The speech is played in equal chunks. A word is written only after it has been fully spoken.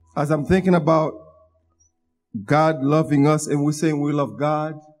As I'm thinking about God loving us and we're saying we love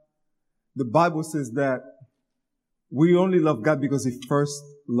God, the Bible says that we only love God because He first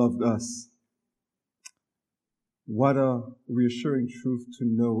loved us. What a reassuring truth to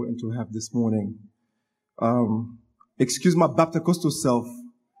know and to have this morning. Excuse my Baptist Coastal self,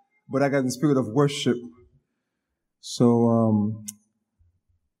 but I got in the spirit of worship. So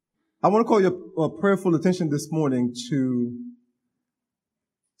I want to call your prayerful attention this morning to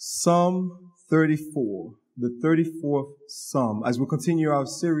Psalm 34, the 34th Psalm, as we continue our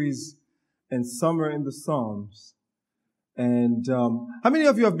series in Summer in the Psalms. And how many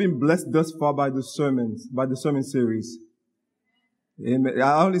of you have been blessed thus far by the sermon series? Amen.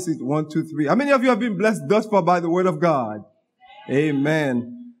 I only see 1, 2, 3. How many of you have been blessed thus far by the Word of God?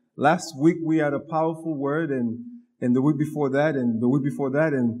 Amen. Last week we had a powerful word, and the week before that, and the week before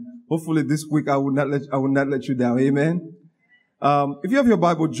that, and hopefully this week I will not let you down. Amen. If you have your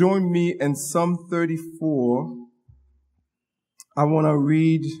Bible, join me in Psalm 34. I want to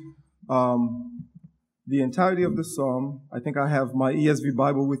read the entirety of the psalm. I think I have my ESV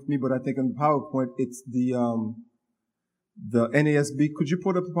Bible with me, but I think on the PowerPoint it's the NASB. Could you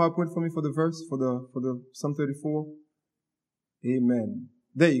put up the PowerPoint for me for the verse for the Psalm 34? Amen.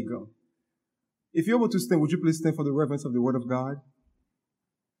 There you go. If you're able to stand, would you please stand for the reverence of the Word of God?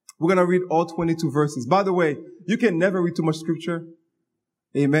 We're going to read all 22 verses. By the way, you can never read too much scripture.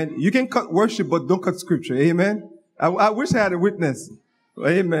 Amen. You can cut worship, but don't cut scripture. Amen. I wish I had a witness.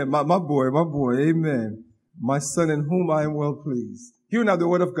 Amen. My boy. Amen. My son in whom I am well pleased. Hear now the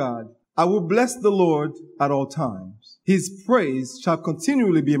word of God. I will bless the Lord at all times. His praise shall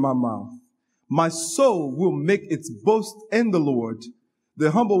continually be in my mouth. My soul will make its boast in the Lord. The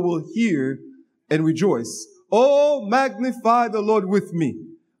humble will hear and rejoice. Oh, magnify the Lord with me.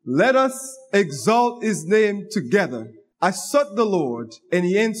 Let us exalt his name together. I sought the Lord, and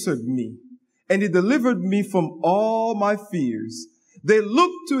he answered me, and he delivered me from all my fears. They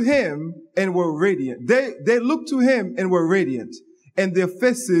looked to him and were radiant. They looked to him and were radiant, and their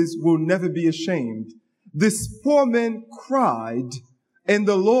faces will never be ashamed. This poor man cried, and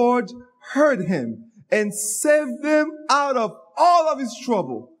the Lord heard him and saved them out of all of his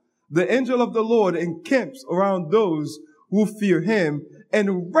trouble. The angel of the Lord encamps around those who fear him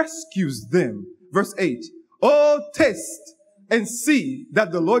and rescues them. Verse 8. Oh, taste and see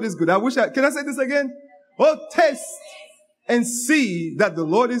that the Lord is good. Can I say this again? Oh, taste and see that the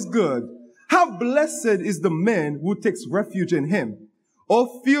Lord is good. How blessed is the man who takes refuge in him.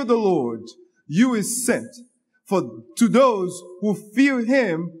 Oh, fear the Lord, you his sent. For to those who fear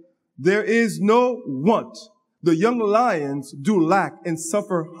him, there is no want. The young lions do lack and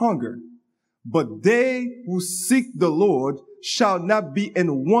suffer hunger, but they who seek the Lord shall not be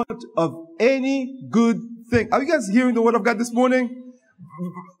in want of any good thing. Are you guys hearing the word of God this morning?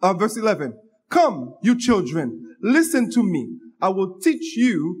 Verse 11. Come, you children, listen to me. I will teach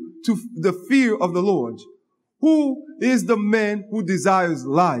you to the fear of the Lord. Who is the man who desires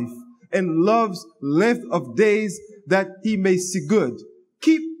life and loves length of days that he may see good?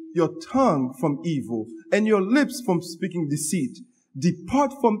 Keep your tongue from evil and your lips from speaking deceit.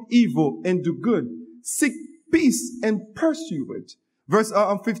 Depart from evil and do good. Seek peace and pursue it. Verse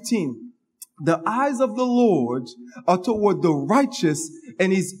 15. The eyes of the Lord are toward the righteous,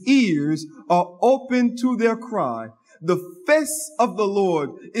 and his ears are open to their cry. The face of the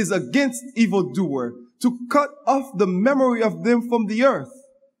Lord is against evildoer, to cut off the memory of them from the earth.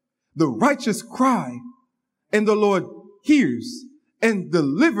 The righteous cry, and the Lord hears and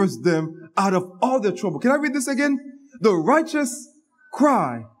delivers them out of all their trouble. Can I read this again? The righteous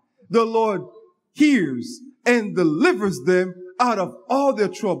cry, the Lord hears and delivers them out of all their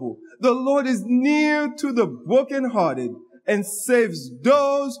trouble. The Lord is near to the brokenhearted and saves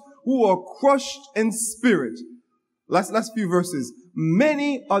those who are crushed in spirit. Last few verses.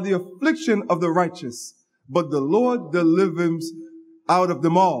 Many are the affliction of the righteous, but the Lord delivers out of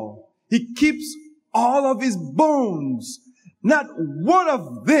them all. He keeps all of his bones. Not one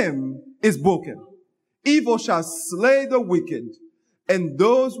of them is broken. Evil shall slay the wicked, and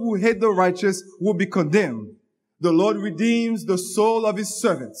those who hate the righteous will be condemned. The Lord redeems the soul of his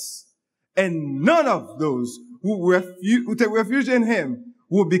servants, and none of those who take refuge in him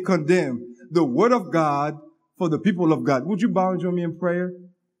will be condemned. The word of God for the people of God. Would you bow and join me in prayer?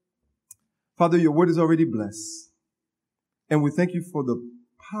 Father, your word is already blessed, and we thank you for the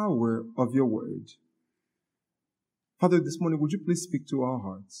power of your word. Father, this morning, would you please speak to our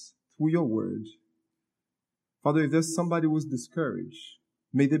hearts through your word? Father, if there's somebody who's discouraged,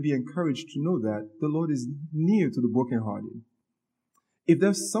 may they be encouraged to know that the Lord is near to the brokenhearted. If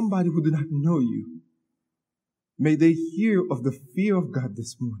there's somebody who do not know you, May they hear of the fear of God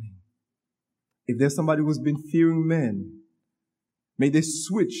this morning. If there's somebody who's been fearing men, may they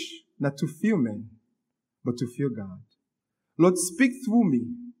switch not to fear men, but to fear God. Lord, speak through me.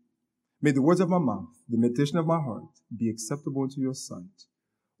 May the words of my mouth, the meditation of my heart, be acceptable unto your sight.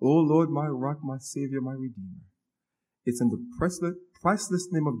 O Lord, my rock, my Savior, my Redeemer. It's in the priceless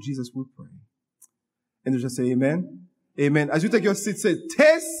name of Jesus we pray. And you just say amen. Amen. As you take your seat, say,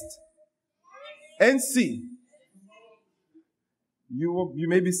 taste and see. You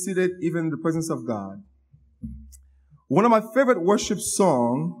may be seated even in the presence of God. One of my favorite worship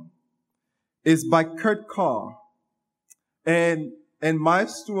songs is by Kurt Carr. And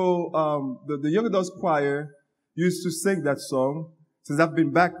Maestro, the young adults choir used to sing that song. Since I've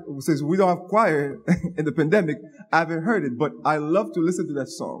been back, since we don't have choir in the pandemic, I haven't heard it, but I love to listen to that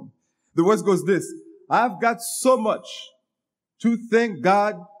song. The words goes this: I've got so much to thank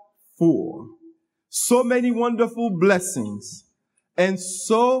God for. So many wonderful blessings and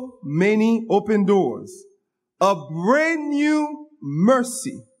so many open doors. A brand new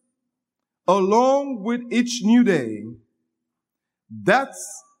mercy along with each new day.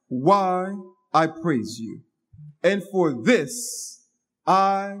 That's why I praise you. And for this,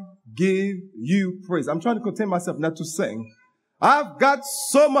 I give you praise. I'm trying to contain myself not to sing. I've got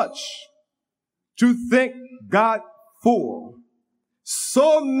so much to thank God for.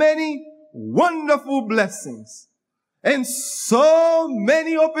 So many wonderful blessings and so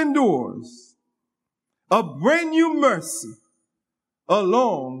many open doors. A brand new mercy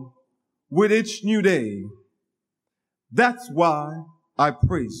along with each new day. That's why I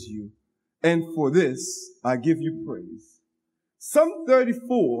praise you. And for this, I give you praise. Psalm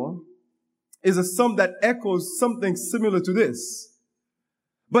 34 is a psalm that echoes something similar to this.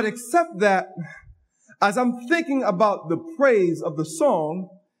 But except that, as I'm thinking about the praise of the song,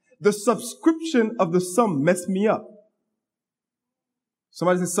 the subscription of the psalm messed me up.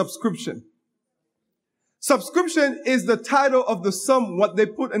 Somebody says subscription. Subscription is the title of the psalm, what they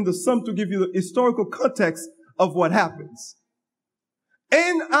put in the psalm to give you the historical context of what happens.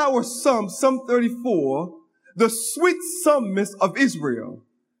 In our psalm, Psalm 34, the sweet psalmist of Israel,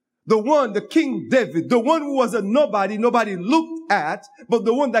 the King David, the one who was a nobody looked at, but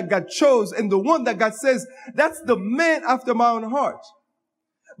the one that God chose, and the one that God says, that's the man after my own heart.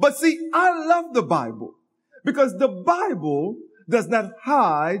 But see, I love the Bible because the Bible does not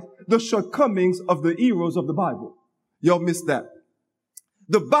hide the shortcomings of the heroes of the Bible. Y'all missed that.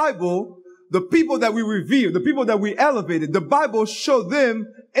 The Bible, the people that we revere, the people that we elevated, the Bible show them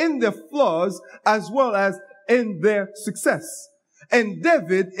in their flaws as well as in their success. And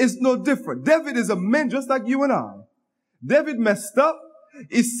David is no different. David is a man just like you and I. David messed up.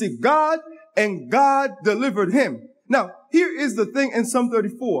 He seeked God and God delivered him. Now, here is the thing in Psalm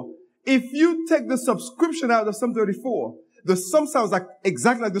 34. If you take the subscription out of Psalm 34, the psalm sounds like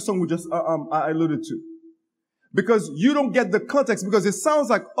exactly like the song we just I alluded to. Because you don't get the context, because it sounds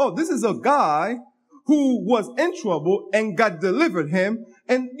like, oh, this is a guy who was in trouble and God delivered him.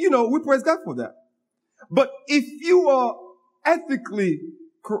 And, we praise God for that. But if you are ethically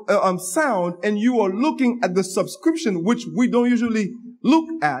sound and you are looking at the subscription, which we don't usually look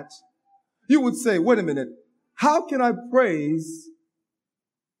at, you would say, wait a minute, how can I praise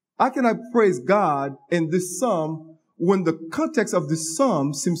God in this psalm when the context of this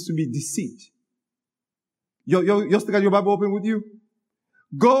psalm seems to be deceit? You still got your Bible open with you?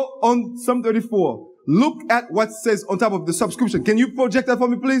 Go on Psalm 34. Look at what says on top of the subscription. Can you project that for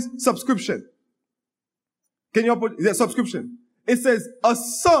me, please? Subscription. Can you put that subscription? It says a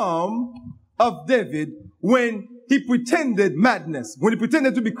psalm of David when he pretended madness, when he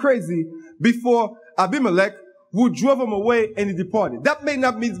pretended to be crazy before Abimelech, who drove him away and he departed. That may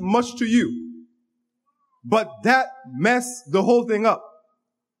not mean much to you, but that messed the whole thing up.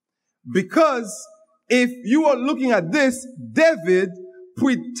 Because if you are looking at this, David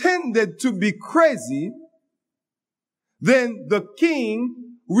pretended to be crazy, then the king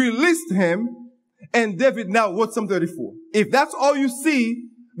released him, and David now wrote Psalm 34. If that's all you see,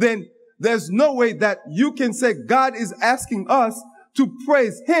 then there's no way that you can say God is asking us to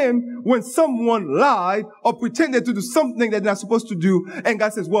praise him when someone lied or pretended to do something that they're not supposed to do. And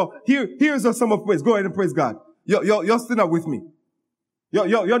God says, well, here's a psalm of praise. Go ahead and praise God. You're still not with me.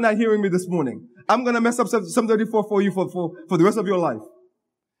 You're not hearing me this morning. I'm going to mess up Psalm 34 for you for the rest of your life.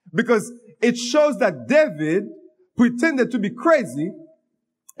 Because it shows that David pretended to be crazy.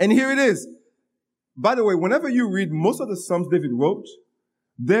 And here it is. By the way, whenever you read most of the Psalms David wrote,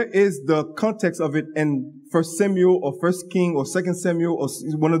 there is the context of it in 1 Samuel or 1 King or 2 Samuel or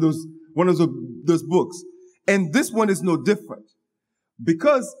one of those books. And this one is no different.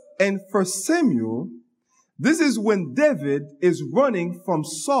 Because in 1 Samuel, This is when David is running from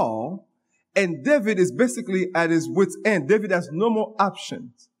Saul, and David is basically at his wit's end. David has no more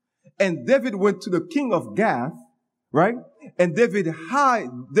options. And David went to the king of Gath, right? And David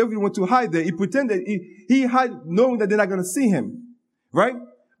went to hide there. He pretended he hid knowing that they're not going to see him, right?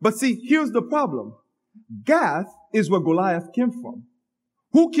 But see, here's the problem. Gath is where Goliath came from.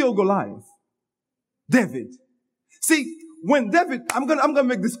 Who killed Goliath? David. See, when David, I'm gonna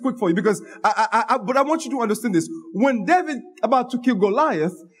make this quick for you because but I want you to understand this. When David about to kill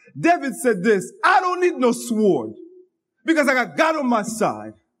Goliath, David said this, I don't need no sword because I got God on my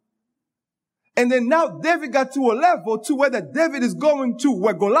side. And then now David got to a level to where that David is going to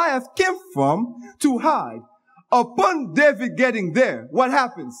where Goliath came from to hide. Upon David getting there, what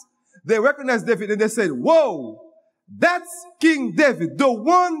happens? They recognize David and they said, whoa, that's King David, the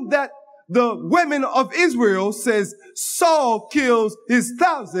one that the women of Israel says Saul kills his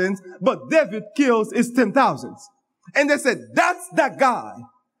thousands, but David kills his 10,000s. And they said, that's that guy.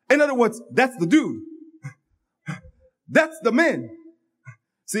 In other words, that's the dude. That's the man.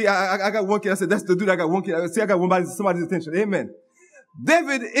 See, I got one kid. I said, that's the dude. I got one kid. See, I got somebody's attention. Amen.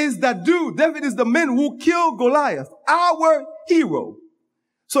 David is that dude. David is the man who killed Goliath, our hero.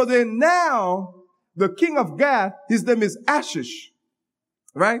 So then now, the king of Gath, his name is Achish,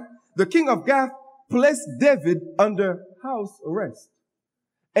 right? The king of Gath placed David under house arrest.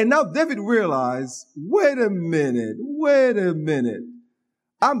 And now David realized, wait a minute.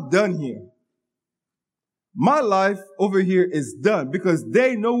 I'm done here. My life over here is done because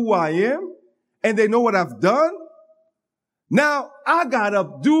they know who I am and they know what I've done. Now I gotta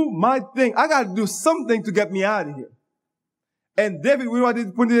do my thing. I gotta do something to get me out of here. And David, what did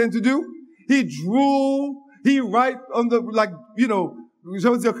he put it in to do? He drew, he write on the, my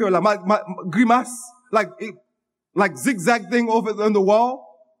grimace, like zigzag thing over on the wall.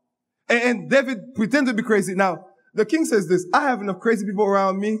 And David pretended to be crazy. Now, the king says this, I have enough crazy people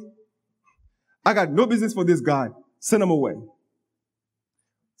around me. I got no business for this guy. Send him away.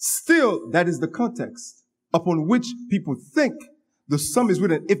 Still, that is the context upon which people think the psalm is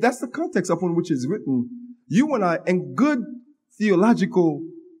written. If that's the context upon which it's written, you and I, in good theological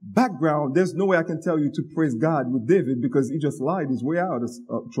background, there's no way I can tell you to praise God with David because he just lied his way out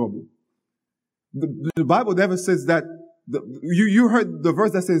of trouble. The Bible never says that. You heard the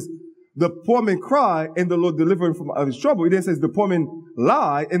verse that says, the poor man cry and the Lord deliver him from his trouble. It then says the poor man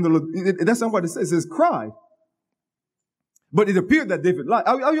lie and the Lord, that's not what it says. It says cry. But it appeared that David lied.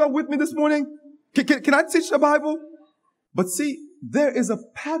 Are you all with me this morning? Can I teach the Bible? But see, there is a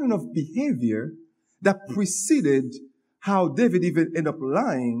pattern of behavior that preceded how David even ended up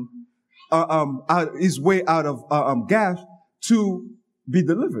lying his way out of Gath to be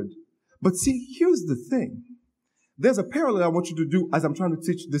delivered. But see, here's the thing. There's a parallel I want you to do as I'm trying to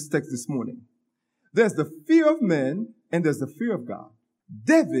teach this text this morning. There's the fear of man and there's the fear of God.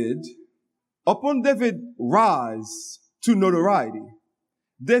 Upon David rise to notoriety,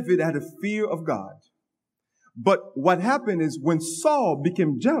 David had a fear of God. But what happened is when Saul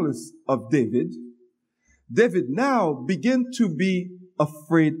became jealous of David, David now began to be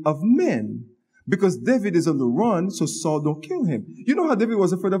afraid of men. Because David is on the run, so Saul don't kill him. You know how David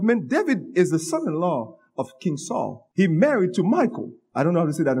was afraid of men? David is the son-in-law of King Saul. He married to Michal. I don't know how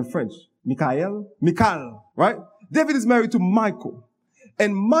to say that in French. Michal, right? David is married to Michal.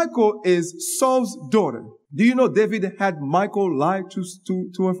 And Michal is Saul's daughter. Do you know David had Michal lie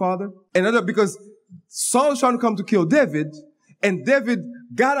to her father? And because Saul was trying to come to kill David, and David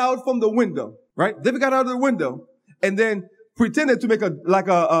got out from the window, right? David got out of the window and then pretended to make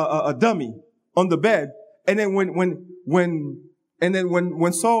a dummy on the bed. And then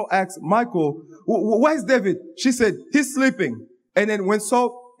when Saul asked Michal, where's David? She said, he's sleeping. And then when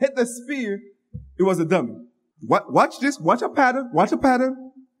Saul hit the spear, it was a dummy. Watch this. Watch a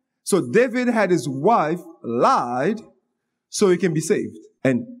pattern. So David had his wife lied so he can be saved.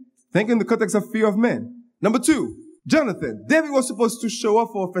 And think in the context of fear of men. Number 2, Jonathan. David was supposed to show up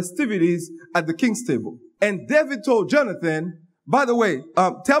for festivities at the king's table. And David told Jonathan, by the way,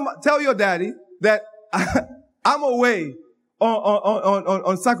 tell your daddy that I'm away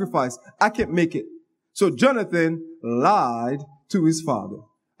on sacrifice. I can't make it. So Jonathan lied to his father.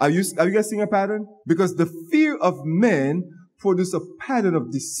 Are you guys seeing a pattern? Because the fear of men produces a pattern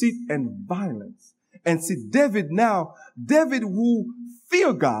of deceit and violence. And see, David who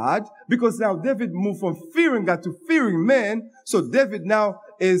fear God, because now David moved from fearing God to fearing men. So David now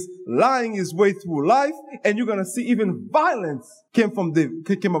is lying his way through life, and you're going to see even violence came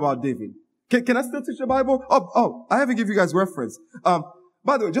about David. Can I still teach the Bible? Oh, I haven't given you guys reference.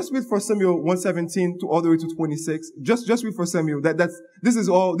 By the way, just read 1 Samuel 1:17 to all the way to 26. Just read 1 Samuel. This is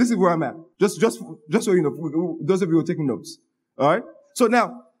where I'm at. Just so you know, those of you who are taking notes. All right? So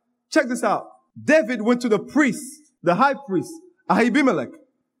now, check this out. David went to the priest, the high priest, Ahimelech.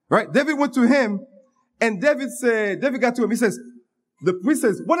 Right? David went to him, and David got to him. He says, the priest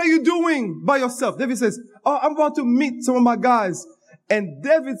says, what are you doing by yourself? David says, oh, I'm about to meet some of my guys. And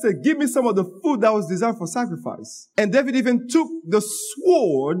David said, give me some of the food that was designed for sacrifice. And David even took the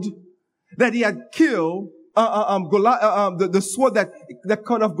sword that he had killed, the sword that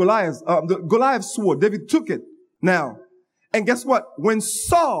cut off Goliath, the Goliath's sword. David took it. Now, and guess what? When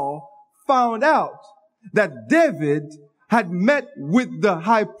Saul found out that David had met with the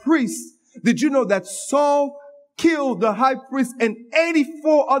high priest, did you know that Saul killed the high priest and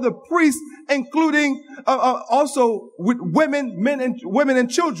 84 other priests, including also with women and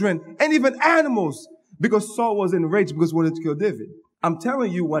children, and even animals, because Saul was enraged because he wanted to kill David. I'm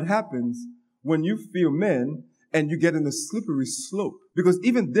telling you what happens when you fear men and you get in the slippery slope. Because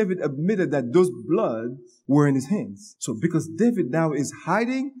even David admitted that those bloods were in his hands. So because David now is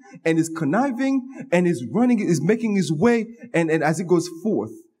hiding and is conniving and is making his way, and as it goes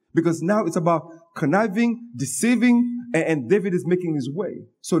forth, because now it's about conniving, deceiving, and David is making his way.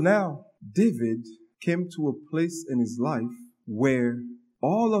 So now David came to a place in his life where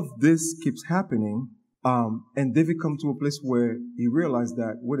all of this keeps happening. And David come to a place where he realized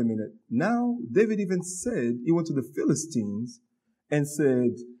that, wait a minute, now David even said, he went to the Philistines and said,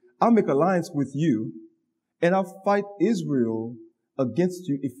 I'll make alliance with you and I'll fight Israel against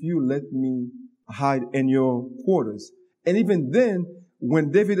you if you let me hide in your quarters. And even then,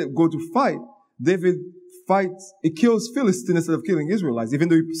 when David go to fight, David fights, he kills Philistines instead of killing Israelites, even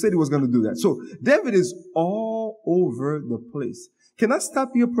though he said he was going to do that. So David is all over the place. Can I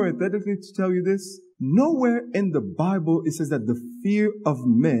stop here parenthetically to tell you this? Nowhere in the Bible it says that the fear of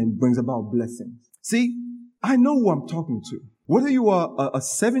men brings about blessings. See, I know who I'm talking to. Whether you are a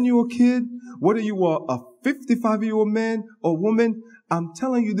 7-year-old kid, whether you are a 55-year-old man or woman, I'm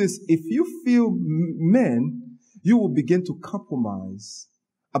telling you this, if you fear men, you will begin to compromise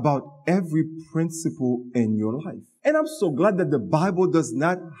about every principle in your life. And I'm so glad that the Bible does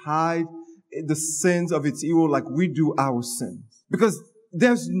not hide the sins of its hero like we do our sins. Because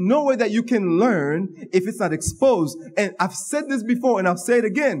there's no way that you can learn if it's not exposed. And I've said this before and I'll say it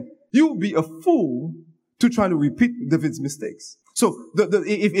again. You will be a fool to try to repeat David's mistakes. So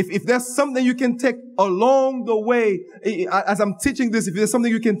if there's something you can take along the way, as I'm teaching this, if there's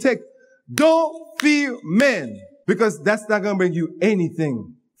something you can take, don't fear men. Because that's not going to bring you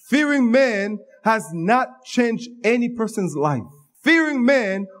anything. Fearing men has not changed any person's life. Fearing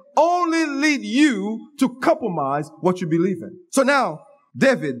men only lead you to compromise what you believe in. So now,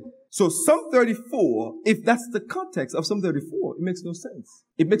 David, so Psalm 34, if that's the context of Psalm 34, it makes no sense.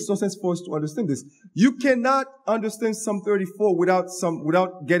 It makes no sense for us to understand this. You cannot understand Psalm 34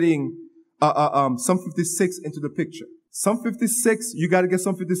 without getting Psalm 56 into the picture. Psalm 56, you got to get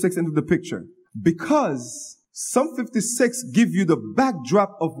Psalm 56 into the picture. Because Psalm 56 gives you the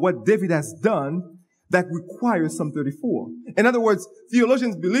backdrop of what David has done that requires Psalm 34. In other words,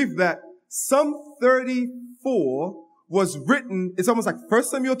 theologians believe that Psalm 34 was written, it's almost like 1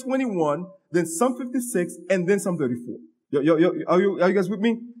 Samuel 21, then Psalm 56, and then Psalm 34. Are you guys with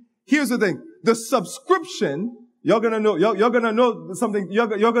me? Here's the thing. The subscription, you're gonna know something,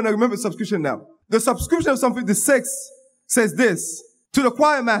 you're gonna remember subscription now. The subscription of Psalm 56 says this: to the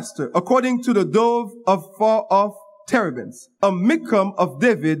choir master, according to the dove of far off terebinths, a mikam of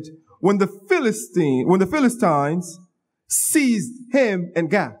David, when the Philistines seized him in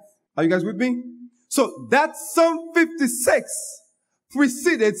Gath. Are you guys with me? So that Psalm 56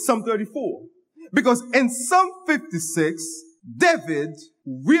 preceded Psalm 34. Because in Psalm 56, David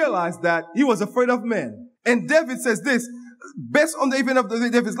realized that he was afraid of men. And David says this, based on the event of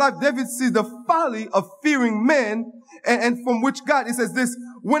David's life, David sees the folly of fearing men, and from which God, he says this: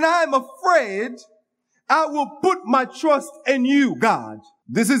 when I am afraid, I will put my trust in you, God.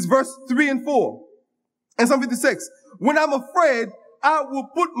 This is verse 3 and 4. And Psalm 56. When I'm afraid, I will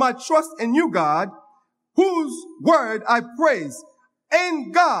put my trust in you, God, whose word I praise.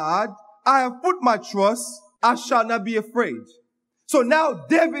 In God, I have put my trust. I shall not be afraid. So now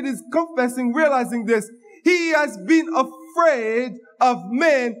David is confessing, realizing this. He has been afraid of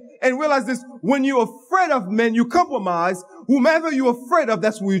men, and realize this: when you're afraid of men, you compromise. Whomever you're afraid of,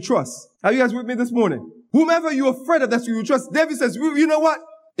 that's who you trust. Are you guys with me this morning? Whomever you're afraid of, that's who you trust. David says, you know what?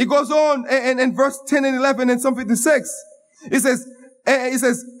 It goes on in verse 10 and 11 in Psalm 56. It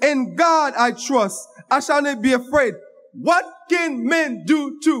says, in God I trust. I shall not be afraid. What can men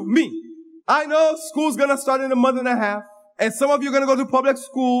do to me? I know school's gonna start in a month and a half. And some of you are going to go to public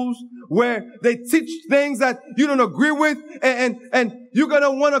schools where they teach things that you don't agree with, and you're going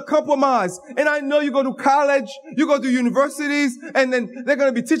to want to compromise. And I know you go to college, you go to universities, and then they're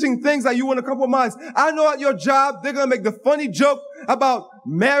going to be teaching things that you want to compromise. I know at your job, they're going to make the funny joke about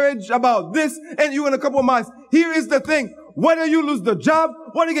marriage, about this, and you're going to compromise. Here is the thing. Whether you lose the job,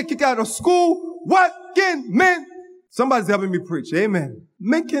 whether you get kicked out of school, what can men? Somebody's helping me preach. Amen.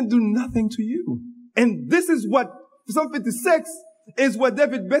 Men can do nothing to you. And this is what Psalm 56 is what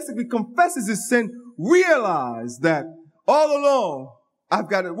David basically confesses his sin, realize that all along I've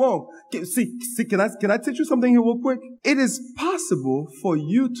got it wrong. See, can I teach you something here real quick? It is possible for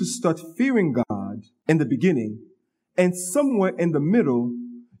you to start fearing God in the beginning, and somewhere in the middle,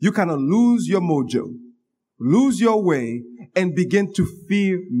 you kind of lose your mojo, lose your way, and begin to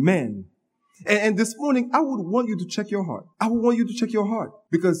fear men. And this morning, I would want you to check your heart. I would want you to check your heart,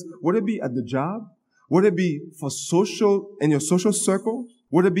 because would it be at the job? Would it be for in your social circle?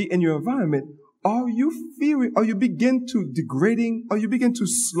 Would it be in your environment? Are you fearing, are you begin to degrading? Are you begin to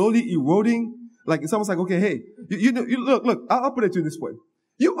slowly eroding? Like it's almost like, okay, hey, you look, I'll put it to you this way.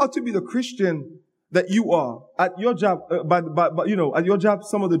 You ought to be the Christian that you are at your job, at your job,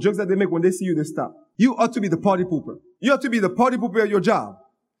 some of the jokes that they make when they see you, they stop. You ought to be the party pooper. You ought to be the party pooper at your job.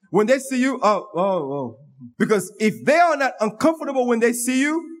 When they see you, because if they are not uncomfortable when they see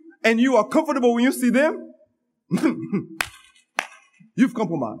you, and you are comfortable when you see them, you've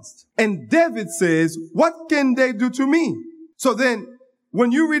compromised. And David says, what can they do to me? So then,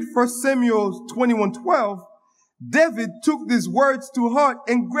 when you read 1 Samuel 21:12, David took these words to heart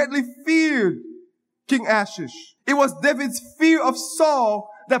and greatly feared King Achish. It was David's fear of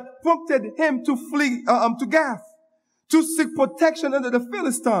Saul that prompted him to flee to Gath, to seek protection under the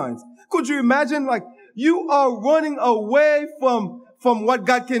Philistines. Could you imagine, like, you are running away from what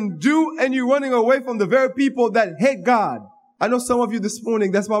God can do, and you're running away from the very people that hate God. I know some of you this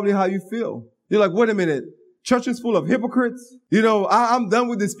morning, that's probably how you feel. You're like, wait a minute, church is full of hypocrites? I'm done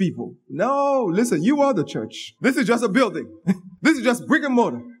with these people. No, listen, you are the church. This is just a building. This is just brick and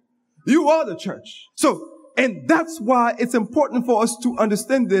mortar. You are the church. So, and that's why it's important for us to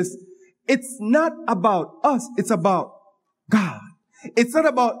understand this. It's not about us, it's about God. It's not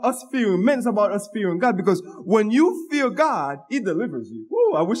about us fearing men, it's about us fearing God. Because when you fear God, He delivers you.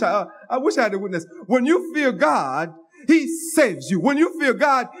 Ooh, I wish I had a witness. When you fear God, He saves you. When you fear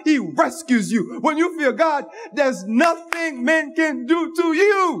God, He rescues you. When you fear God, there's nothing men can do to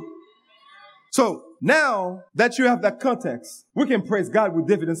you. So now that you have that context, we can praise God with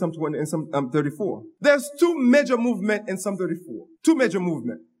David in Psalm 20 and Psalm 34. There's two major movements in Psalm 34. Two major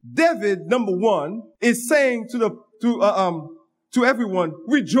movements. David, number one, is saying to everyone,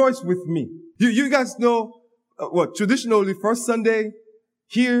 rejoice with me. You guys know traditionally first Sunday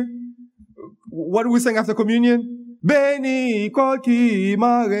here, what do we sing after communion? Béni qui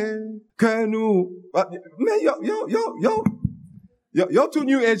mare que nous. Man, you're too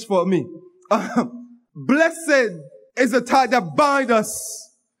new age for me. Blessed is the tie that binds us,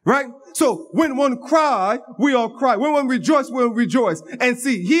 right? So when one cry, we all cry. When one rejoice, we all rejoice. And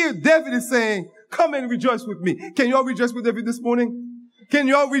see, here David is saying, come and rejoice with me. Can you all rejoice with David this morning? Can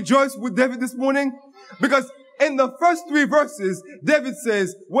you all rejoice with David this morning? Because in the first 3 verses, David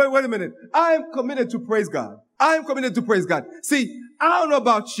says, wait a minute. I am committed to praise God. I am committed to praise God. See, I don't know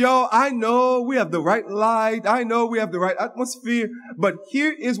about y'all. I know we have the right light. I know we have the right atmosphere. But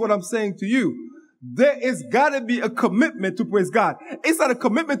here is what I'm saying to you. There is gotta be a commitment to praise God. It's not a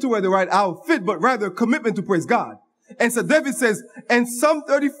commitment to wear the right outfit, but rather a commitment to praise God. And so David says, in Psalm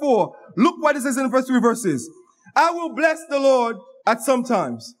 34, look what it says in the first 3 verses. I will bless the Lord at some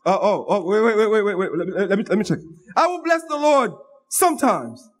times. Wait. Let me check. I will bless the Lord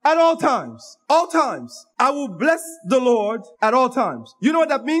sometimes. At all times. All times. I will bless the Lord at all times. You know what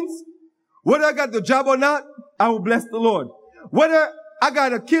that means? Whether I got the job or not, I will bless the Lord. Whether I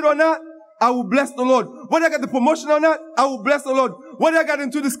got a kid or not, I will bless the Lord. Whether I got the promotion or not, I will bless the Lord. Whether I got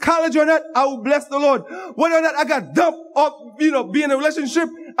into this college or not, I will bless the Lord. Whether or not I got dumped or, be in a relationship,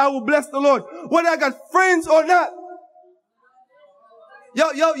 I will bless the Lord. Whether I got friends or not.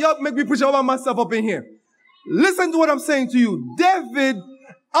 Y'all make me preach all by myself up in here. Listen to what I'm saying to you. David,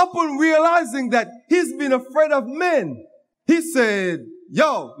 upon realizing that he's been afraid of men, he said,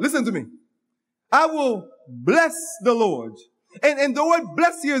 listen to me. I will bless the Lord. And the word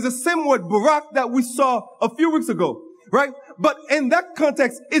bless here is the same word barak that we saw a few weeks ago, right? But in that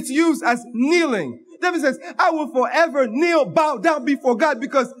context, it's used as kneeling. David says, I will forever kneel, bow down before God,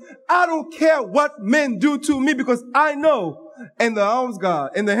 because I don't care what men do to me, because I know in the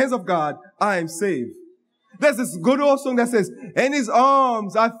hands of God, I am saved. There's this good old song that says, in His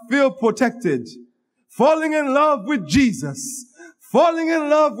arms I feel protected. falling in love with Jesus. Falling in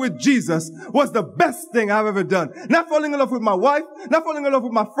love with Jesus was the best thing I've ever done. Not falling in love with my wife, not falling in love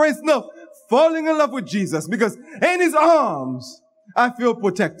with my friends, no. Falling in love with Jesus, because in his arms, I feel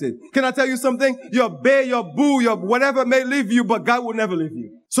protected. Can I tell you something? Your bear, your boo, your whatever may leave you, but God will never leave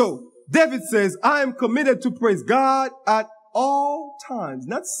you. So David says, I am committed to praise God at all times.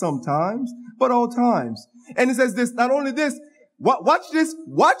 Not sometimes, but all times. And he says this, not only this, watch this.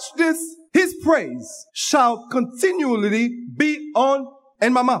 His praise shall continually be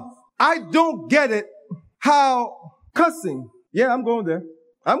in my mouth. I don't get it how cussing. Yeah, I'm going there.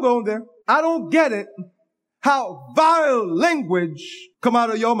 I don't get it how vile language come out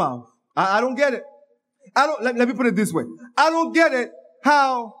of your mouth. I don't get it. Let me put it this way. I don't get it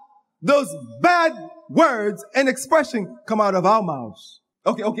how those bad words and expression come out of our mouths.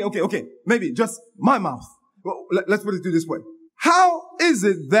 Okay. Maybe just my mouth. Well, let's put it this way. How is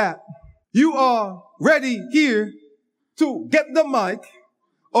it that you are ready here to get the mic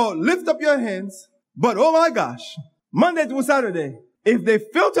or lift up your hands, but oh my gosh, Monday to Saturday, if they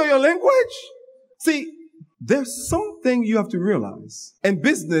filter your language, see, there's something you have to realize. In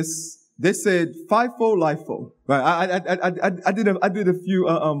business, they said fivefold, lifefold. Right? I did a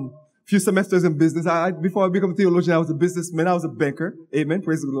few semesters in business. Before I became a theologian, I was a businessman. I was a banker. Amen.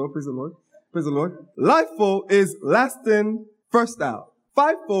 Praise the Lord. Praise the Lord. Praise the Lord. Lifefold is last in, first out.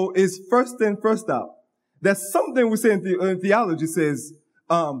 Fivefold is first in, first out. There's something we say in theology says,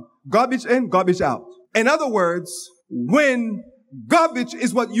 garbage in, garbage out. In other words, when garbage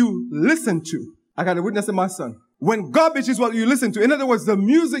is what you listen to. I got a witness in my son. When garbage is what you listen to. In other words, the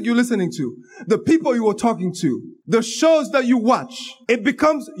music you're listening to, the people you are talking to, the shows that you watch,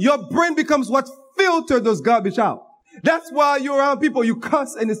 your brain becomes what filters those garbage out. That's why you're around people, you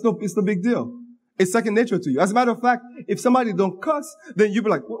cuss and it's no big deal. It's second nature to you. As a matter of fact, if somebody don't cuss, then you be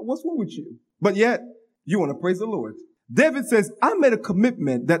like, what's wrong with you? But yet, you want to praise the Lord. David says, I made a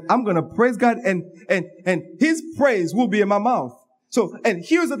commitment that I'm going to praise God and his praise will be in my mouth. So, and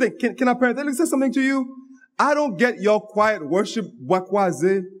here's the thing. Can I parenthetically say something to you? I don't get your quiet worship,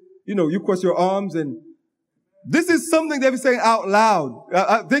 wakwaze. You cross your arms and this is something David's saying out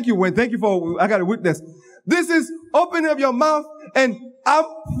loud. Thank you, Wayne. Thank you I got a witness. This is opening up your mouth and I'm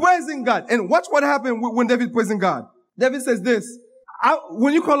praising God. And watch what happened when David praising God. David says this,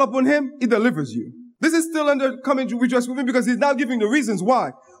 when you call upon him, he delivers you. This is still under coming to rejoice with him because he's now giving the reasons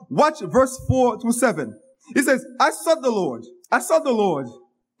why. Watch verse 4-7. He says, I sought the Lord,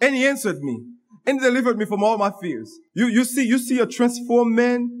 and he answered me, and he delivered me from all my fears. You see a transformed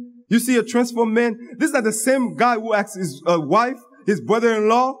man? You see a transformed man? This is not the same guy who asked his wife, his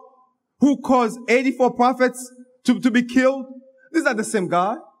brother-in-law, who caused 84 prophets to be killed. This is not the same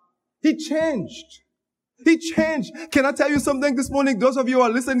God. He changed. Can I tell you something this morning? Those of you who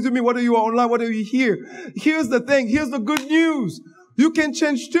are listening to me, whether you are online, whether you here, here's the thing. Here's the good news. You can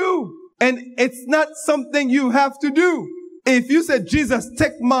change too. And it's not something you have to do. If you said, Jesus,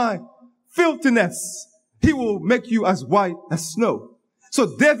 take my filthiness, he will make you as white as snow.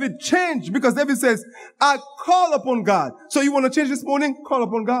 So David changed because David says, I call upon God. So you want to change this morning? Call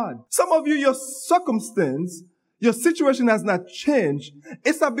upon God. Some of you, your circumstance, your situation has not changed.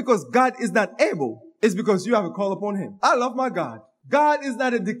 It's not because God is not able. It's because you have a call upon him. I love my God. God is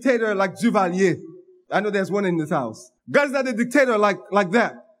not a dictator like Duvalier. I know there's one in this house. God is not a dictator like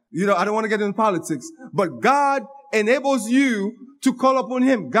that. I don't want to get into politics, but God enables you to call upon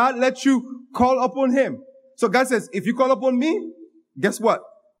him. God lets you call upon him. So God says, if you call upon me, guess what?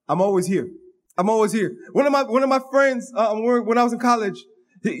 I'm always here. One of my friends, when I was in college,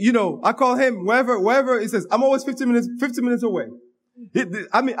 I call him wherever he says, I'm always 15 minutes away.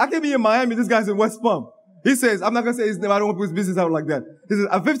 I can be in Miami. This guy's in West Palm. He says, I'm not going to say his name. I don't want to put his business out like that. He says,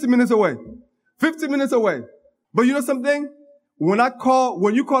 I'm 15 minutes away. 15 minutes away. But you know something?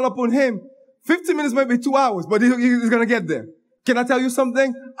 When you call upon him, 15 minutes might be 2 hours, but he's going to get there. Can I tell you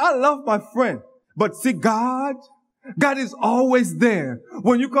something? I love my friend. But see, God is always there.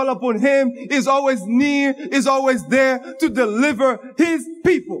 When you call upon him, he's always near, he's always there to deliver his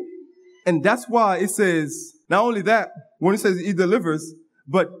people. And that's why it says, not only that, when it says he delivers,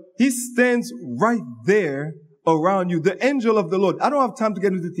 but he stands right there around you. The angel of the Lord. I don't have time to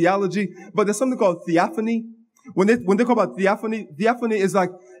get into theology, but there's something called theophany. When they talk about theophany is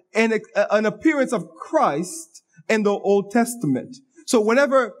like an appearance of Christ in the Old Testament. So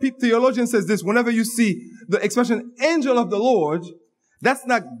whenever theologian says this, whenever you see the expression angel of the Lord, that's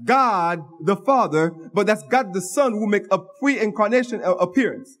not God the Father, but that's God the Son who make a pre-incarnation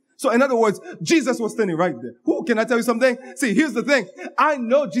appearance. So in other words, Jesus was standing right there. Who, can I tell you something? See, here's the thing. I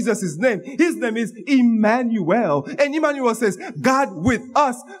know Jesus' name. His name is Emmanuel. And Emmanuel says, God with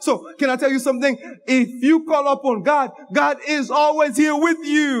us. So can I tell you something? If you call upon God, God is always here with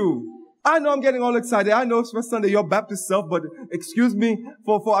you. I know I'm getting all excited. I know it's First Sunday, your Baptist self, but excuse me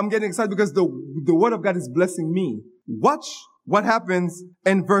for I'm getting excited because the word of God is blessing me. Watch what happens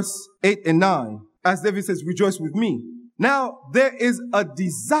in verse 8 and 9. As David says, rejoice with me. Now, there is a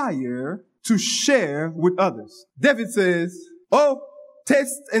desire to share with others. David says, oh,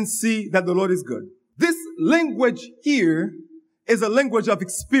 taste and see that the Lord is good. This language here is a language of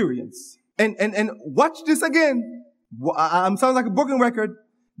experience. And watch this again. I'm sounding like a broken record.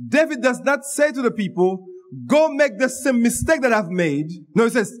 David does not say to the people, go make the same mistake that I've made. No,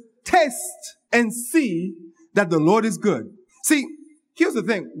 he says, taste and see that the Lord is good. See, here's the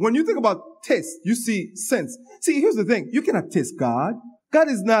thing. When you think about taste, you see sense. See, here's the thing. You cannot taste God. God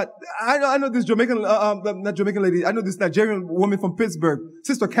is not, I know this Jamaican, not Jamaican lady. I know this Nigerian woman from Pittsburgh,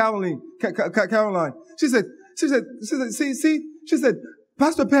 Sister Caroline. She said,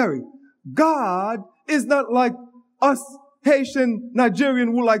 Pastor Perry, God is not like us Haitian Nigerian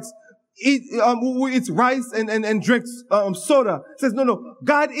who eats rice and drinks, soda. Says, no.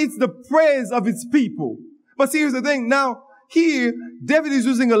 God eats the praise of his people. But see, here's the thing. Now, here, David is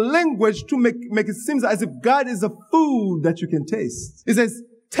using a language to make it seem as if God is a food that you can taste. He says,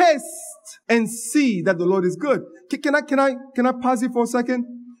 taste and see that the Lord is good. Can I pause here for a second?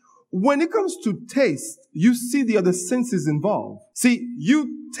 When it comes to taste, you see the other senses involved. See,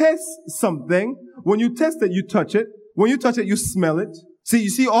 you taste something. When you taste it, you touch it. When you touch it, you smell it. See, you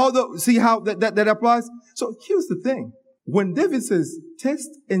see how that applies? So here's the thing. When David says, taste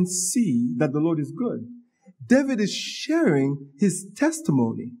and see that the Lord is good, David is sharing his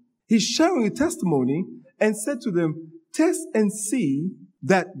testimony. He's sharing a testimony and said to them, taste and see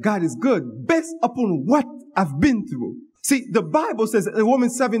that God is good based upon what I've been through. See, the Bible says in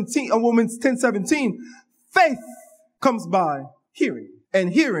Romans 10:17, faith comes by hearing,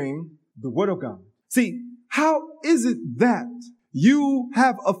 and hearing the word of God. See, how is it that you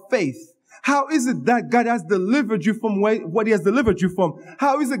have a faith? How is it that God has delivered you from what he has delivered you from?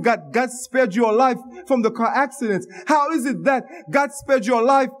 How is it God spared your life from the car accidents? How is it that God spared your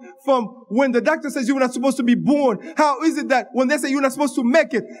life from when the doctor says you were not supposed to be born? How is it that when they say you're not supposed to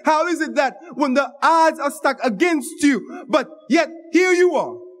make it? How is it that when the odds are stacked against you, but yet here you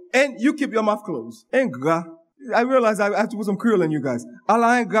are and you keep your mouth closed? I realize I have to put some Creole in you guys.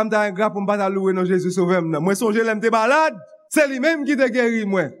 Allah gram da gram pour m'bata louer non Jésus sauver m'nan. Moi songe l'aime te malade. C'est lui même qui te guéri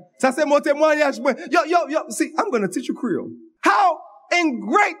moi. Ça c'est mon témoignage moi. Yo. See, I'm going to teach you Creole. How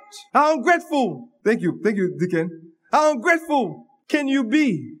ungrateful. Thank you, Deacon. How ungrateful can you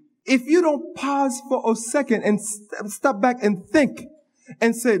be if you don't pause for a second and step back and think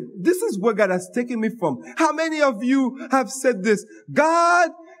and say, this is where God has taken me from. How many of you have said this?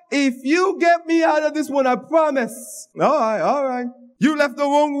 God, if you get me out of this one, I promise. All right. You left the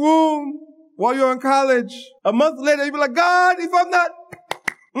wrong room while you're in college. A month later, you be like, God, if I'm not,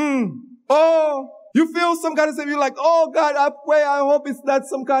 you feel some kind of stuff. You're like, oh God, I pray, I hope it's not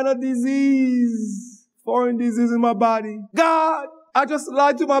some kind of disease, foreign disease in my body. God, I just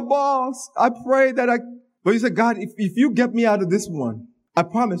lied to my boss. I pray that but you say, God, if you get me out of this one, I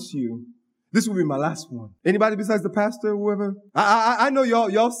promise you, this will be my last one. Anybody besides the pastor, whoever? I know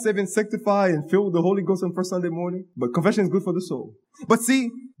y'all saved and sanctified and filled with the Holy Ghost on first Sunday morning, but confession is good for the soul. But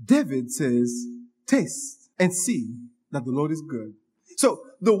see, David says, taste and see that the Lord is good. So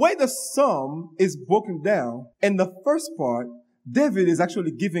the way the psalm is broken down, in the first part, David is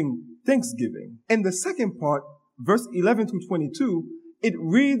actually giving thanksgiving. In the second part, verse 11 to 22, it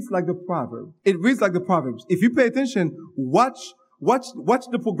reads like the proverb. It reads like the Proverbs. If you pay attention, watch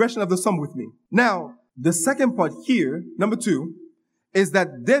the progression of the psalm with me. Now, the second part here, number 2, is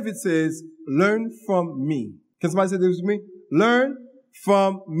that David says, learn from me. Can somebody say this with me? Learn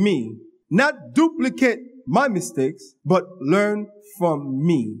from me. Not duplicate my mistakes, but learn from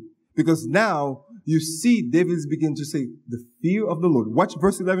me. Because now you see David is beginning to say the fear of the Lord. Watch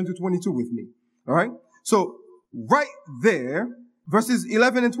verse 11 to 22 with me. All right. So right there, verses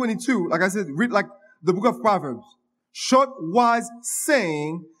 11 and 22, like I said, read like the book of Proverbs. Short, wise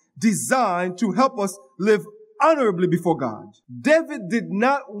saying designed to help us live honorably before God. David did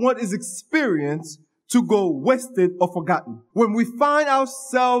not want his experience to go wasted or forgotten. When we find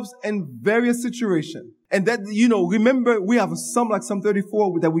ourselves in various situations, and that, remember, we have a psalm like Psalm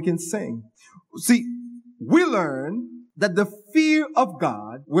 34 that we can sing. See, we learn that the fear of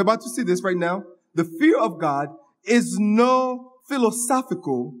God, we're about to see this right now, the fear of God is no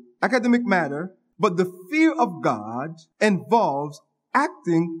philosophical, academic matter, but the fear of God involves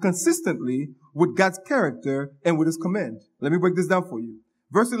acting consistently with God's character and with his command. Let me break this down for you.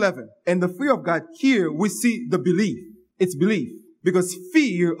 Verse 11, and the fear of God, here we see the belief. It's belief. Because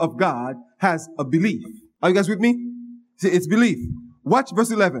fear of God has a belief. Are you guys with me? See, it's belief. Watch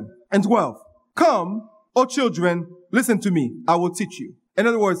verse 11 and 12. Come, O children, listen to me. I will teach you. In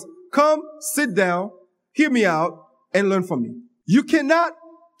other words, come, sit down, hear me out, and learn from me. You cannot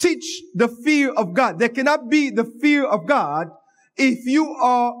teach the fear of God. There cannot be the fear of God if you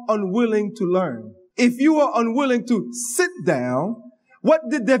are unwilling to learn. If you are unwilling to sit down, what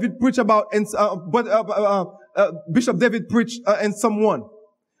did David preach about? Bishop David preached in Psalm 1.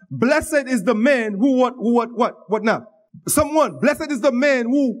 Blessed is the man who what now? Psalm 1. Blessed is the man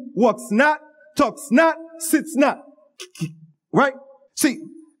who walks not, talks not, sits not. Right? See,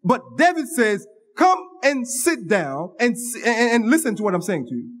 but David says, come and sit down and listen to what I'm saying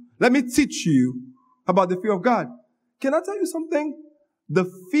to you. Let me teach you about the fear of God. Can I tell you something?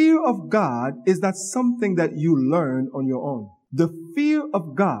 The fear of God is not something that you learn on your own. The fear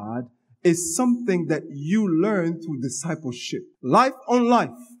of God is something that you learn through discipleship. Life on life.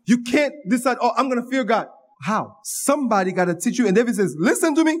 You can't decide, oh, I'm going to fear God. How? Somebody got to teach you. And David says,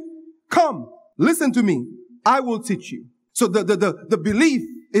 listen to me. Come, listen to me. I will teach you. So the belief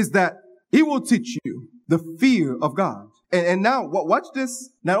is that he will teach you the fear of God. And now watch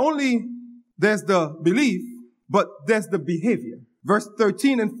this. Not only there's the belief, but there's the behavior. Verse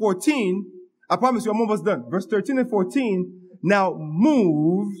 13 and 14, I promise you I'm almost done. Verse 13 and 14 now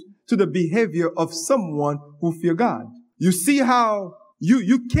move to the behavior of someone who fear God. You see how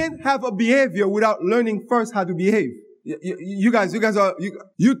you can't have a behavior without learning first how to behave.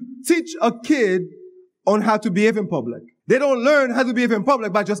 You teach a kid on how to behave in public. They don't learn how to behave in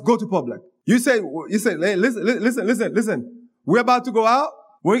public by just go to public. You say, hey, listen. We're about to go out.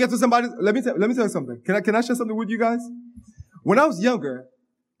 When we get to somebody, let me tell you something. Can I share something with you guys? When I was younger,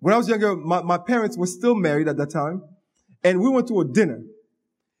 my parents were still married at that time, and we went to a dinner.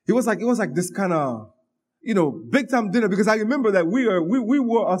 It was like this kind of, big time dinner, because I remember that we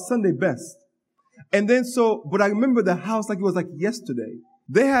wore our Sunday best. And then but I remember the house like it was like yesterday.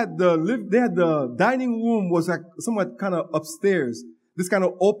 They had the dining room was like somewhat kind of upstairs, this kind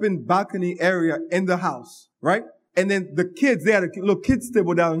of open balcony area in the house, right? And then the kids, they had a little kids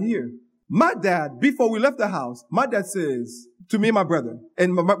table down here. My dad, before we left the house, my dad says to me and my brother,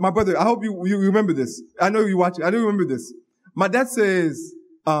 and my brother, I hope you remember this. I know you watch it. I do remember this. My dad says,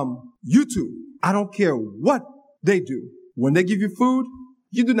 you two, I don't care what they do. When they give you food,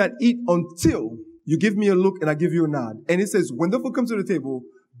 you do not eat until you give me a look and I give you a nod. And he says, when the food comes to the table,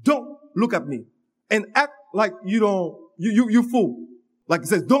 don't look at me and act like you fool. Like it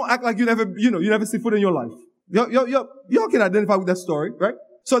says, don't act like you never see food in your life. Y'all can identify with that story, right?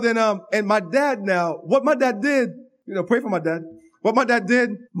 So then, and my dad now, what my dad did, pray for my dad. What my dad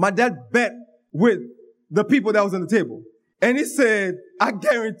did, my dad bet with the people that was on the table. And he said, I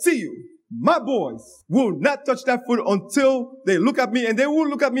guarantee you, my boys will not touch that food until they look at me, and they will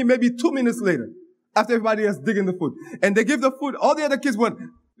look at me maybe 2 minutes later after everybody else digging the food. And they give the food. All the other kids went,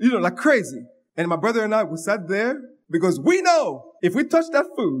 like crazy. And my brother and I, we sat there because we know if we touch that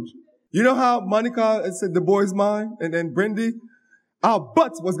food, you know how Monica said the boy's mine and then Brandy, our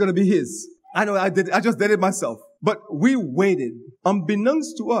butt was going to be his. I know I just did it myself. But we waited.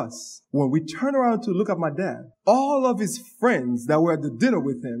 Unbeknownst to us, when we turned around to look at my dad, all of his friends that were at the dinner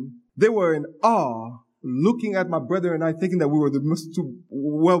with him, they were in awe, looking at my brother and I, thinking that we were the most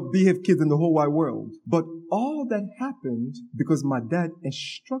well-behaved kids in the whole wide world. But all that happened because my dad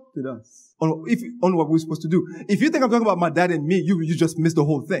instructed us on what we were supposed to do. If you think I'm talking about my dad and me, you just missed the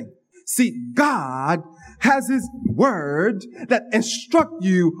whole thing. See, God has his word that instructs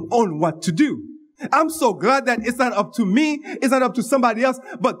you on what to do. I'm so glad that it's not up to me, it's not up to somebody else,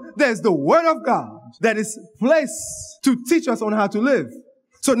 but there's the word of God that is placed to teach us on how to live.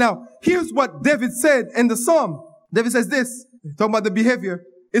 So now, here's what David said in the Psalm. David says this, talking about the behavior.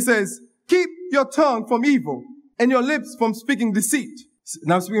 It says, keep your tongue from evil and your lips from speaking deceit.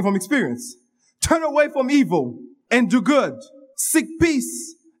 Now I'm speaking from experience. Turn away from evil and do good. Seek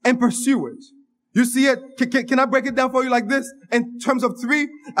peace and pursue it. You see it? Can I break it down for you like this? In terms of 3,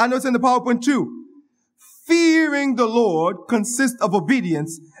 I know it's in the PowerPoint too. Fearing the Lord consists of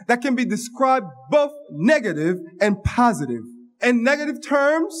obedience that can be described both negative and positive. In negative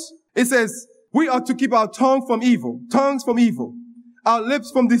terms, it says we are to keep our tongues from evil, our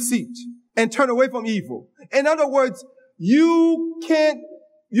lips from deceit, and turn away from evil. In other words, you can't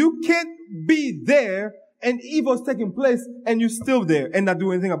be there and evil is taking place and you're still there and not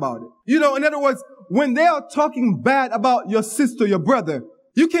do anything about it. In other words, when they are talking bad about your sister, your brother,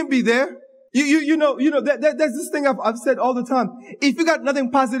 you can't be there. You know, there's this thing I've said all the time. If you got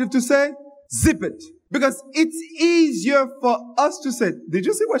nothing positive to say, zip it. Because it's easier for us to say, did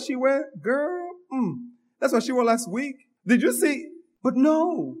you see what she wear? Girl, that's what she wore last week. Did you see? But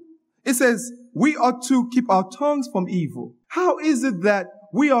no. It says, we ought to keep our tongues from evil. How is it that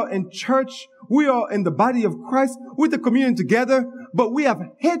we are in church, we are in the body of Christ, with the communion together, but we have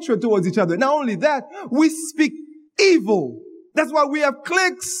hatred towards each other? Not only that, we speak evil. That's why we have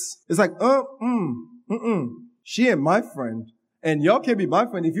cliques. It's like, she ain't my friend. And y'all can't be my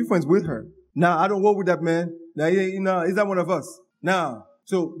friend if you're friends with her. Nah, I don't work with that man. Nah, he's not one of us. Nah.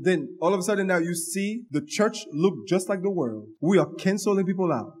 So then all of a sudden now you see the church look just like the world. We are canceling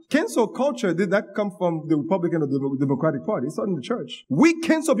people out. Cancel culture did not come from the Republican or the Democratic Party. It's not in the church. We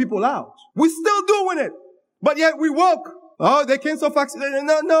cancel people out. We're still doing it. But yet we woke. Oh, they cancel facts.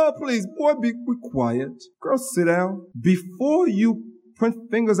 No, please. Boy, be quiet. Girl, sit down. Before you point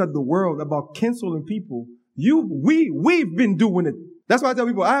fingers at the world about canceling people, we've been doing it. That's why I tell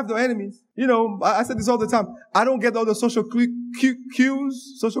people, I have no enemies. You know, I said this all the time. I don't get all the social cues,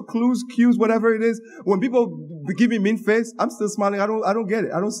 whatever it is. When people give me mean face, I'm still smiling. I don't get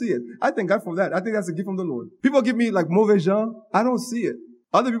it. I don't see it. I thank God for that. I think that's a gift from the Lord. People give me like mauvais genre. I don't see it.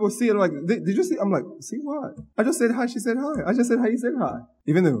 Other people see it. Like, did you see? I'm like, see what? I just said hi. She said hi. I just said hi. He said hi.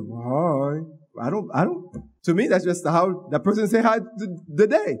 Even though, hi. I don't. To me, that's just how that person say hi the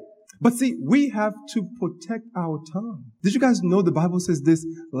day. But see, we have to protect our tongue. Did you guys know the Bible says this?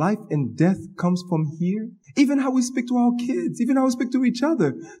 Life and death comes from here. Even how we speak to our kids, even how we speak to each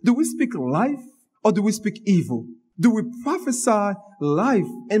other. Do we speak life or do we speak evil? Do we prophesy life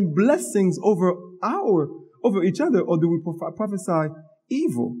and blessings over each other, or do we prophesy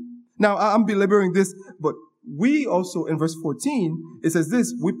evil? Now, I'm belaboring this, but we also, in verse 14, it says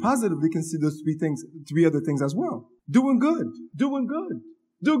this, we positively can see those three other things as well. Doing good. Do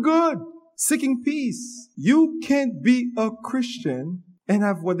good. Seeking peace. You can't be a Christian and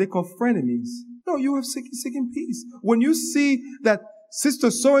have what they call frenemies. No, you have seeking peace. When you see that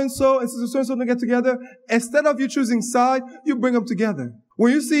sister so-and-so and sister so-and-so don't get together, instead of you choosing side, you bring them together.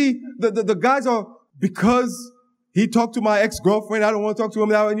 When you see the guys are, because he talked to my ex-girlfriend, I don't want to talk to him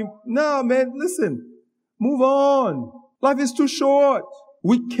now anymore. No, man, listen. Move on. Life is too short.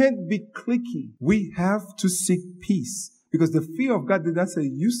 We can't be cliquey. We have to seek peace. Because the fear of God did not say,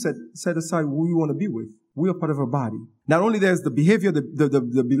 you set aside who you want to be with. We are part of a body. Not only there's the behavior,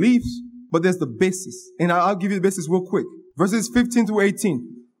 the beliefs, but there's the basis. And I'll give you the basis real quick. Verses 15 to 18.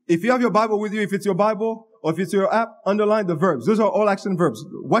 If you have your Bible with you, if it's your Bible, or if it's your app, underline the verbs. Those are all action verbs.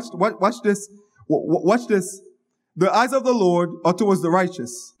 Watch this. Watch this. The eyes of the Lord are towards the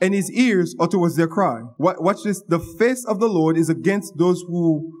righteous, and his ears are towards their cry. Watch this. The face of the Lord is against those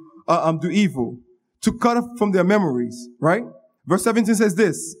who do evil, to cut off from their memories, right? Verse 17 says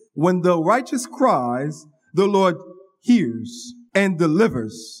this, when the righteous cries, the Lord hears and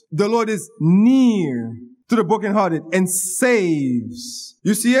delivers. The Lord is near to the brokenhearted and saves.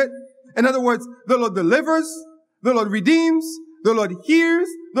 You see it? In other words, the Lord delivers, the Lord redeems, the Lord hears,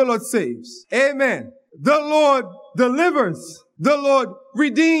 the Lord saves. Amen. The Lord delivers, the Lord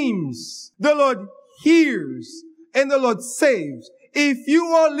redeems, the Lord hears, and the Lord saves. If you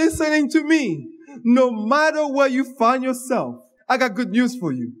are listening to me, no matter where you find yourself, I got good news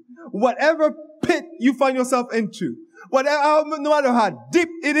for you. Whatever pit you find yourself into, no matter how deep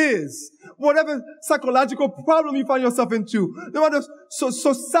it is, whatever psychological problem you find yourself into, no matter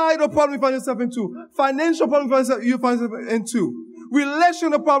societal problem you find yourself into, financial problem you find yourself into,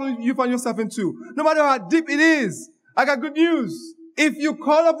 relational problem you find yourself into, no matter how deep it is, I got good news. If you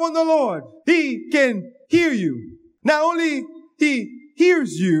call upon the Lord, he can hear you. Not only he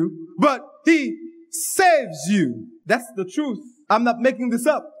hears you, but he saves you. That's the truth. I'm not making this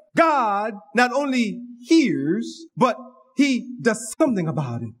up. God not only hears, but he does something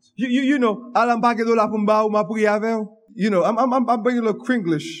about it. You know, I'm bringing a little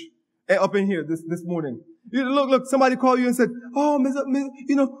Kringlish up in here this morning. Look, somebody called you and said, I'm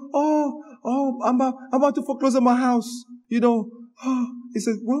about to foreclose on my house. He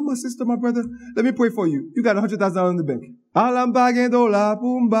said, well, my sister, my brother, let me pray for you. You got $100,000 in the bank.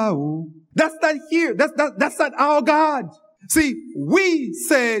 That's not here. That's not our God. See, we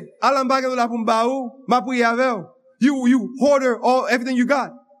said, you hoarder everything you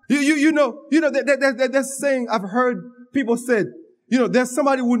got. You know, that's saying I've heard people said, there's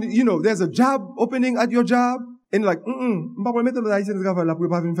somebody who, there's a job opening at your job, and like, I'm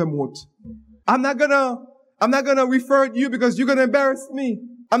not gonna refer to you because you're gonna embarrass me.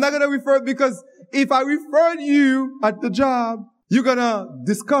 I'm not gonna refer because if I refer to you at the job, you're gonna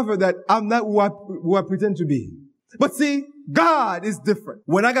discover that I'm not who I pretend to be. But see, God is different.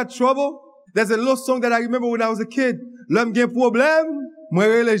 When I got trouble, There's a little song that I remember when I was a kid. L'homme gen problème, moi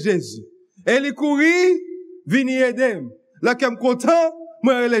rele Jésus. Et li kouri, vini edem. L'homme kem content,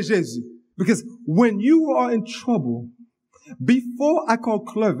 moi rele Jésus. Because when you are in trouble, before I call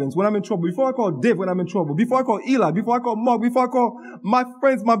Clevens when I'm in trouble, before I call Dave when I'm in trouble, before I call Eli, before I call Mark, before I call my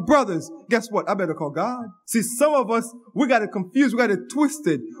friends, my brothers, guess what? I better call God. See, some of us, we got it confused, we got it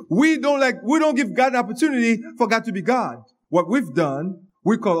twisted. We don't give God an opportunity for God to be God. What we've done,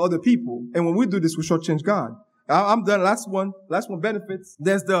 we call other people. And when we do this, we shortchange God. I'm done. Last one, benefits.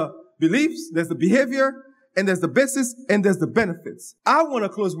 There's the beliefs, there's the behavior, and there's the basis, and there's the benefits. I want to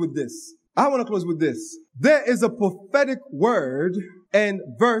close with this. There is a prophetic word in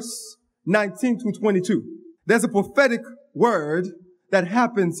verse 19 to 22. There's a prophetic word that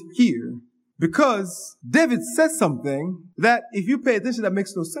happens here because David says something that if you pay attention, that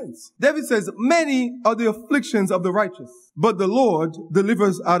makes no sense. David says, many are the afflictions of the righteous, but the Lord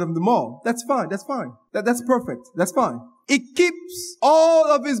delivers out of them all. That's fine. That's perfect. That's fine. It keeps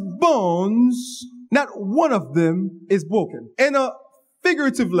all of his bones. Not one of them is broken. In a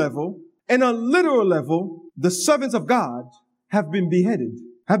figurative level, in a literal level, the servants of God have been beheaded,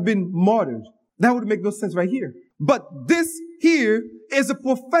 have been martyred. That would make no sense right here. But this here is a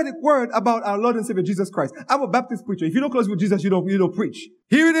prophetic word about our Lord and Savior Jesus Christ. I'm a Baptist preacher. If you don't close with Jesus, you don't preach.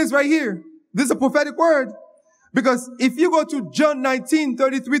 Here it is right here. This is a prophetic word. Because if you go to John 19,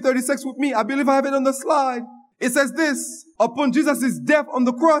 33, 36 with me, I believe I have it on the slide. It says this, upon Jesus' death on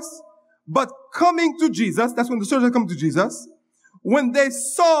the cross, but coming to Jesus, that's when the soldiers come to Jesus, when they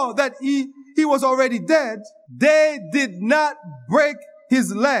saw that he was already dead, they did not break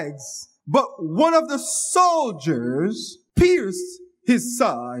his legs. But one of the soldiers pierced his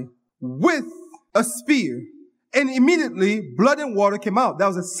side with a spear. And immediately blood and water came out. That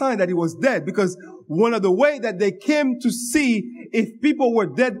was a sign that he was dead. Because one of the way that they came to see if people were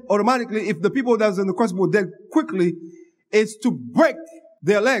dead automatically, if the people that was in the cross were dead quickly, is to break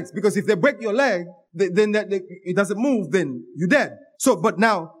their legs. Because if they break your leg, then it doesn't move, then you're dead. So, but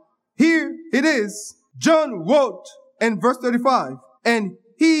now, here it is. John wrote in verse 35, and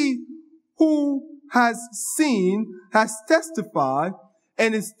he who has seen has testified,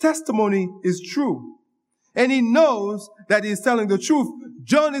 and his testimony is true. And he knows that he is telling the truth.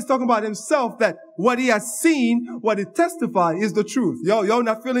 John is talking about himself, that what he has seen, what he testified is the truth. Y'all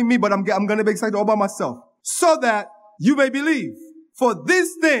not feeling me, but I'm going to be excited all by myself. So that you may believe. For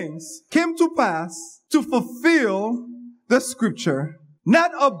these things came to pass to fulfill the scripture.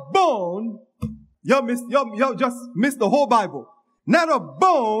 Not a bone, y'all just missed the whole Bible. Not a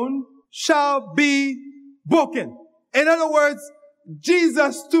bone shall be broken. In other words,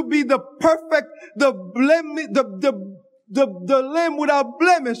 Jesus to be the perfect, the lamb without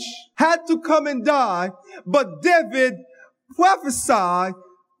blemish had to come and die. But David prophesied,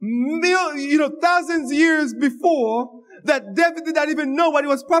 thousands of years before, that David did not even know what he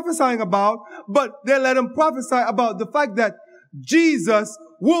was prophesying about, but they let him prophesy about the fact that Jesus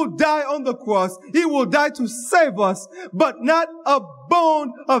will die on the cross. He will die to save us, but not a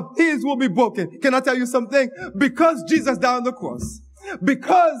bone of his will be broken. Can I tell you something? Because Jesus died on the cross,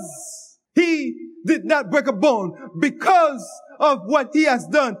 because he did not break a bone, because of what he has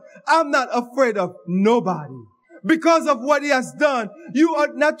done, I'm not afraid of nobody. Because of what he has done, you are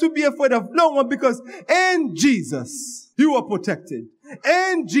not to be afraid of no one, because in Jesus, you are protected.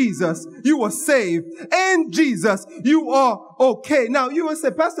 In Jesus, you are saved. In Jesus, you are okay. Now, you will say,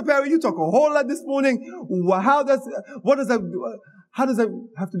 Pastor Perry, you talk a whole lot this morning. How does that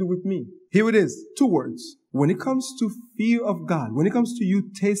have to do with me? Here it is. 2 words. When it comes to fear of God, when it comes to you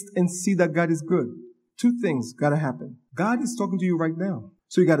taste and see that God is good, 2 things gotta happen. God is talking to you right now,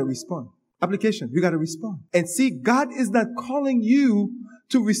 so you gotta respond. Application, you gotta respond. And see, God is not calling you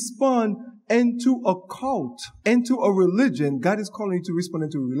to respond into a cult, into a religion. God is calling you to respond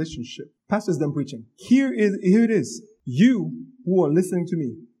into a relationship. Pastor's done preaching. Here it is. You who are listening to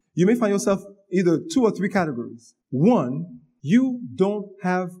me, you may find yourself either 2 or 3 categories. 1, you don't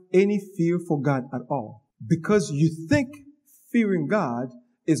have any fear for God at all, because you think fearing God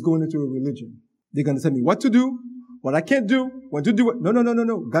is going into a religion. They're going to tell me what to do, what I can't do, when to do it.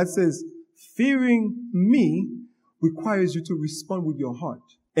 No. God says, fearing me requires you to respond with your heart.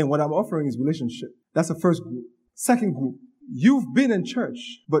 And what I'm offering is relationship. That's the first group. Second group, you've been in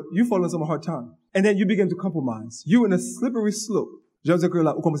church, but you fall on some hard time. And then you begin to compromise. You're in a slippery slope. You're in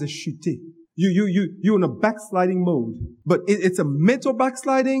a backsliding mode. But it's a mental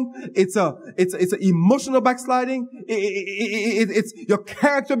backsliding. It's a emotional backsliding. It's your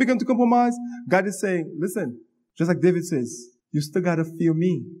character begins to compromise. God is saying, listen, just like David says, you still gotta fear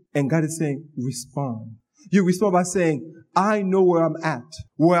me. And God is saying, respond. You respond by saying, I know where I'm at.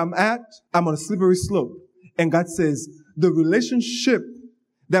 Where I'm at, I'm on a slippery slope. And God says, the relationship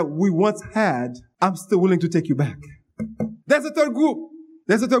that we once had, I'm still willing to take you back. There's a third group.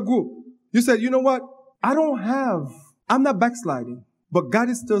 There's a third group. You said, you know what? I'm not backsliding. But God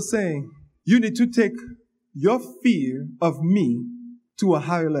is still saying, you need to take your fear of me to a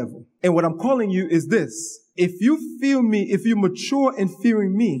higher level. And what I'm calling you is this. If you feel me, if you mature in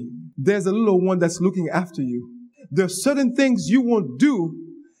fearing me, there's a little one that's looking after you. There are certain things you won't do,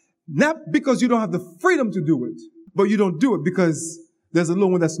 not because you don't have the freedom to do it, but you don't do it because there's a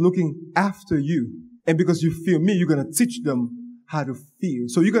little one that's looking after you. And because you fear me, you're going to teach them how to fear.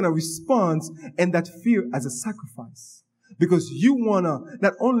 So you're going to respond in that fear as a sacrifice. Because you want to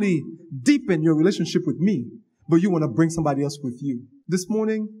not only deepen your relationship with me, but you want to bring somebody else with you. This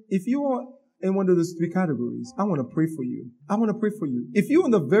morning, if you are in one of those three categories, I want to pray for you. I want to pray for you. If you're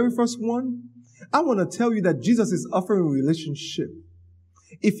in the very first one, I want to tell you that Jesus is offering a relationship.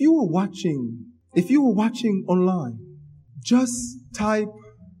 If you were watching online, just type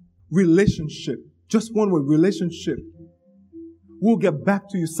relationship. Just one word, relationship. We'll get back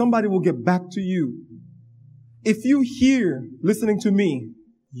to you. Somebody will get back to you. If you here listening to me,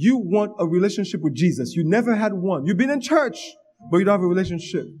 you want a relationship with Jesus. You never had one. You've been in church, but you don't have a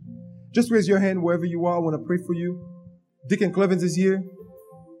relationship. Just raise your hand wherever you are. I want to pray for you. Deacon Clevens is here.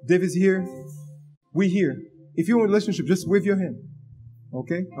 Dave is here. We here. If you're in a relationship, just wave your hand.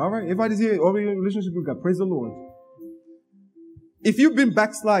 Okay? All right. Everybody's here. Already in a relationship with God. Praise the Lord. If you've been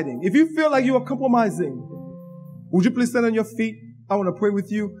backsliding, if you feel like you are compromising, would you please stand on your feet? I want to pray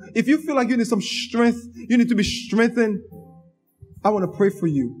with you. If you feel like you need some strength, you need to be strengthened, I want to pray for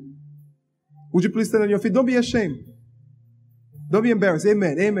you. Would you please stand on your feet? Don't be ashamed. Don't be embarrassed.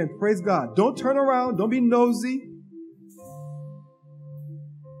 Amen. Amen. Praise God. Don't turn around. Don't be nosy.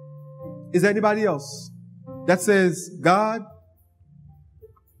 Is there anybody else that says, God,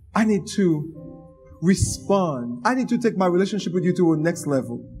 I need to respond. I need to take my relationship with you to a next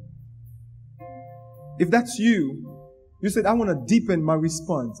level. If that's you, you said, I want to deepen my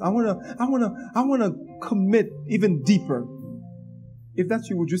response. I want to commit even deeper. If that's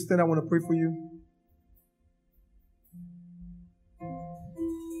you, would you stand? I want to pray for you.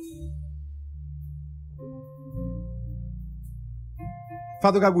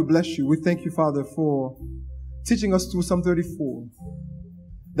 Father God, we bless you. We thank you, Father, for teaching us through Psalm 34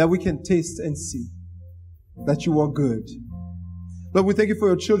 that we can taste and see that you are good. Lord, we thank you for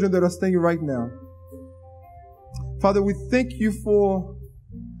your children that are staying right now. Father, we thank you for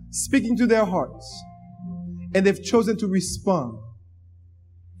speaking to their hearts, and they've chosen to respond.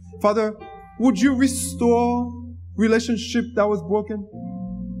 Father, would you restore relationship that was broken?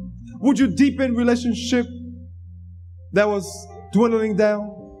 Would you deepen relationship that was dwindling down?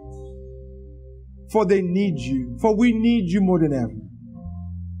 For they need you. For we need you more than ever.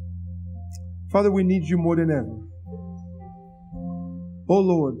 Father, we need you more than ever. Oh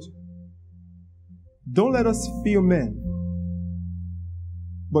Lord, don't let us fear men,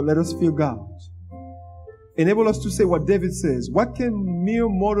 but let us fear God. Enable us to say what David says. What can mere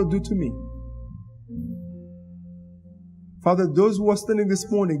mortal do to me? Father, those who are standing this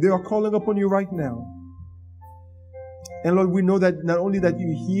morning, they are calling upon you right now. And Lord, we know that not only that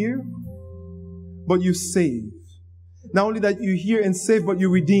you hear, but you save. Not only that you hear and save, but you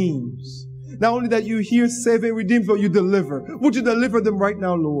redeem. Not only that you hear, save, and redeem, but you deliver. Would you deliver them right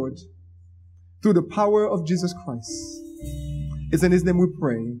now, Lord? Through the power of Jesus Christ. It's in His name we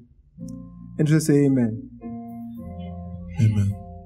pray. And just say amen. Amen.